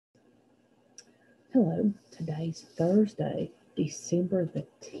Hello, today's Thursday, December the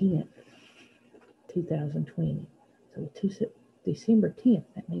 10th, 2020. So December 10th,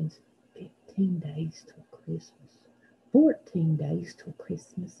 that means 15 days till Christmas, 14 days till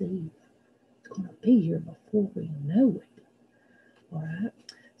Christmas Eve. It's going to be here before we know it. All right,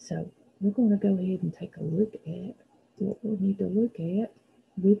 so we're going to go ahead and take a look at what we need to look at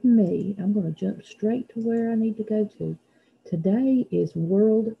with me. I'm going to jump straight to where I need to go to. Today is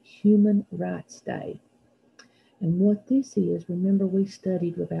World Human Rights Day. And what this is, remember we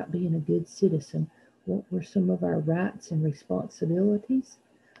studied about being a good citizen. What were some of our rights and responsibilities?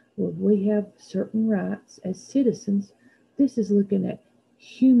 Well, we have certain rights as citizens. This is looking at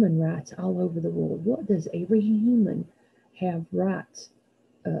human rights all over the world. What does every human have rights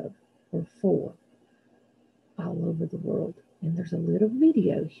of or for all over the world? And there's a little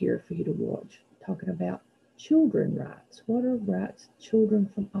video here for you to watch talking about children rights. What are rights children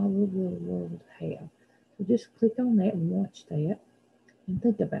from all over the world have? So just click on that and watch that and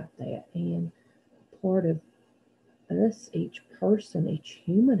think about that. And part of us, each person, each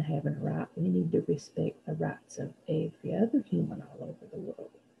human having a right, we need to respect the rights of every other human all over the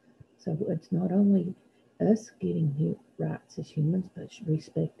world. So it's not only us getting rights as humans, but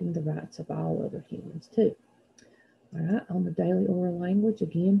respecting the rights of all other humans too. All right, on the daily oral language,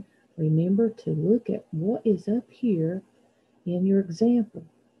 again, remember to look at what is up here in your example.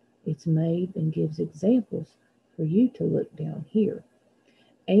 It's made and gives examples for you to look down here.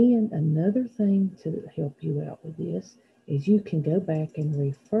 And another thing to help you out with this is you can go back and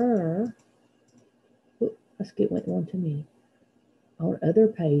refer. Let's get one to me. On other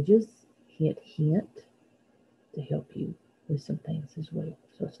pages, hint, hint, to help you with some things as well.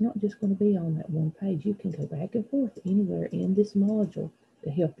 So it's not just going to be on that one page. You can go back and forth anywhere in this module to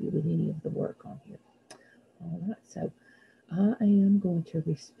help you with any of the work on here. All right, so I am going to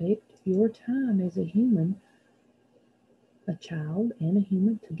respect your time as a human, a child and a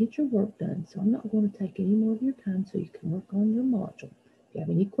human, to get your work done. So I'm not going to take any more of your time so you can work on your module. If you have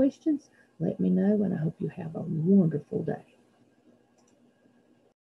any questions, let me know, and I hope you have a wonderful day.